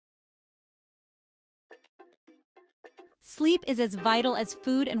Sleep is as vital as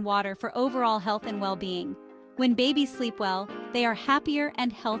food and water for overall health and well-being. When babies sleep well, they are happier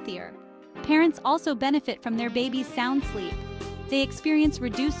and healthier. Parents also benefit from their baby's sound sleep. They experience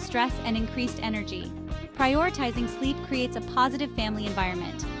reduced stress and increased energy. Prioritizing sleep creates a positive family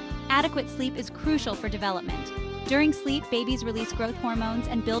environment. Adequate sleep is crucial for development. During sleep, babies release growth hormones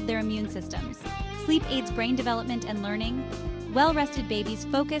and build their immune systems. Sleep aids brain development and learning. Well-rested babies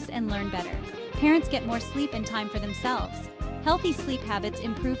focus and learn better. Parents get more sleep and time for themselves. Healthy sleep habits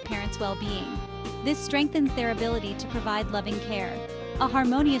improve parents' well-being. This strengthens their ability to provide loving care. A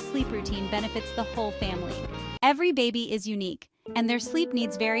harmonious sleep routine benefits the whole family. Every baby is unique, and their sleep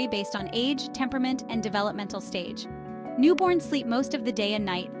needs vary based on age, temperament, and developmental stage. Newborns sleep most of the day and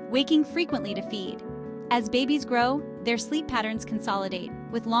night, waking frequently to feed. As babies grow, their sleep patterns consolidate,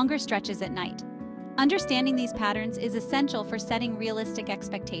 with longer stretches at night. Understanding these patterns is essential for setting realistic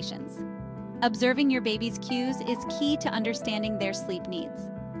expectations. Observing your baby's cues is key to understanding their sleep needs.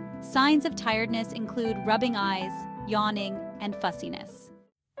 Signs of tiredness include rubbing eyes, yawning, and fussiness.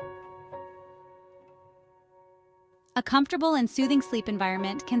 A comfortable and soothing sleep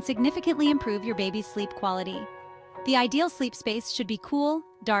environment can significantly improve your baby's sleep quality. The ideal sleep space should be cool,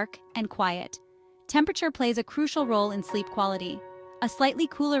 dark, and quiet. Temperature plays a crucial role in sleep quality. A slightly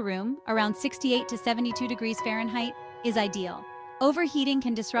cooler room, around 68 to 72 degrees Fahrenheit, is ideal. Overheating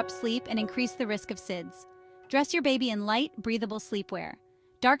can disrupt sleep and increase the risk of SIDS. Dress your baby in light, breathable sleepwear.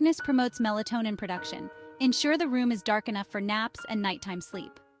 Darkness promotes melatonin production. Ensure the room is dark enough for naps and nighttime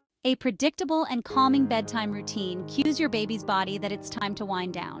sleep. A predictable and calming bedtime routine cues your baby's body that it's time to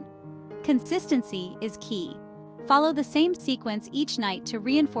wind down. Consistency is key. Follow the same sequence each night to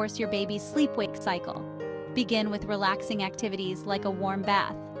reinforce your baby's sleep-wake cycle. Begin with relaxing activities like a warm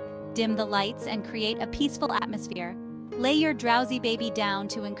bath. Dim the lights and create a peaceful atmosphere. Lay your drowsy baby down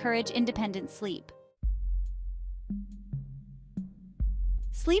to encourage independent sleep.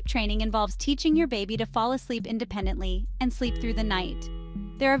 Sleep training involves teaching your baby to fall asleep independently and sleep through the night.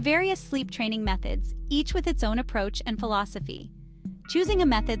 There are various sleep training methods, each with its own approach and philosophy. Choosing a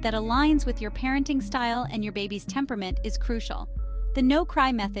method that aligns with your parenting style and your baby's temperament is crucial. The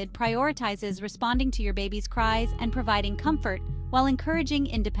no-cry method prioritizes responding to your baby's cries and providing comfort while encouraging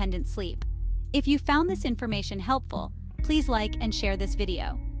independent sleep. If you found this information helpful, please like and share this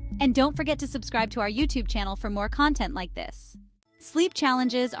video. And don't forget to subscribe to our YouTube channel for more content like this. Sleep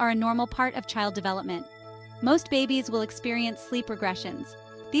challenges are a normal part of child development. Most babies will experience sleep regressions.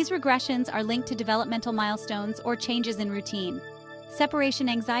 These regressions are linked to developmental milestones or changes in routine. Separation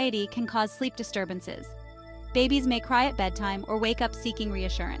anxiety can cause sleep disturbances. Babies may cry at bedtime or wake up seeking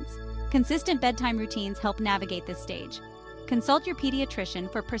reassurance. Consistent bedtime routines help navigate this stage. Consult your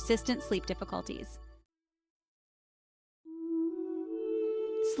pediatrician for persistent sleep difficulties.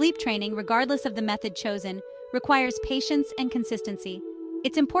 Sleep training, regardless of the method chosen, requires patience and consistency.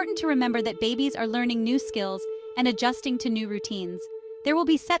 It's important to remember that babies are learning new skills and adjusting to new routines. There will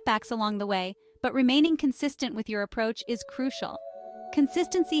be setbacks along the way, but remaining consistent with your approach is crucial.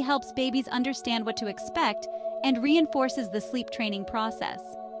 Consistency helps babies understand what to expect and reinforces the sleep training process.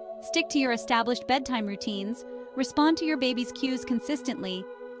 Stick to your established bedtime routines, respond to your baby's cues consistently,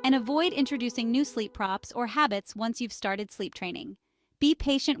 and avoid introducing new sleep props or habits once you've started sleep training. Be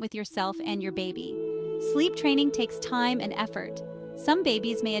patient with yourself and your baby. Sleep training takes time and effort. Some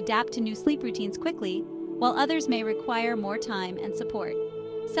babies may adapt to new sleep routines quickly, while others may require more time and support.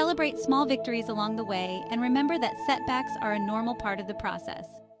 Celebrate small victories along the way and remember that setbacks are a normal part of the process.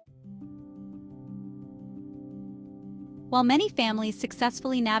 While many families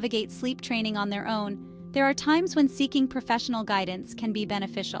successfully navigate sleep training on their own, there are times when seeking professional guidance can be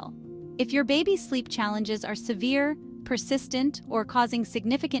beneficial. If your baby's sleep challenges are severe, persistent, or causing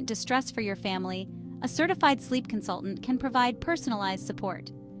significant distress for your family, a certified sleep consultant can provide personalized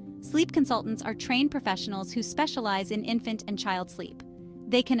support. Sleep consultants are trained professionals who specialize in infant and child sleep.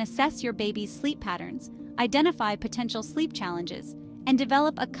 They can assess your baby's sleep patterns, identify potential sleep challenges, and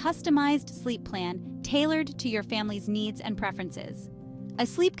develop a customized sleep plan tailored to your family's needs and preferences. A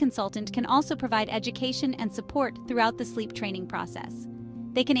sleep consultant can also provide education and support throughout the sleep training process.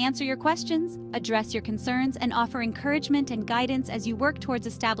 They can answer your questions, address your concerns, and offer encouragement and guidance as you work towards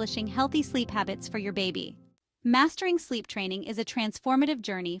establishing healthy sleep habits for your baby. Mastering sleep training is a transformative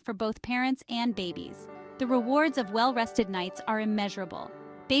journey for both parents and babies. The rewards of well-rested nights are immeasurable.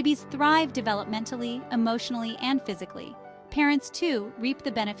 Babies thrive developmentally, emotionally, and physically. Parents, too, reap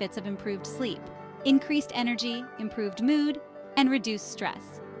the benefits of improved sleep, increased energy, improved mood, and reduced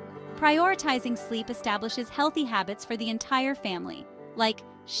stress. Prioritizing sleep establishes healthy habits for the entire family. Like,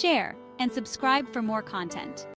 share, and subscribe for more content.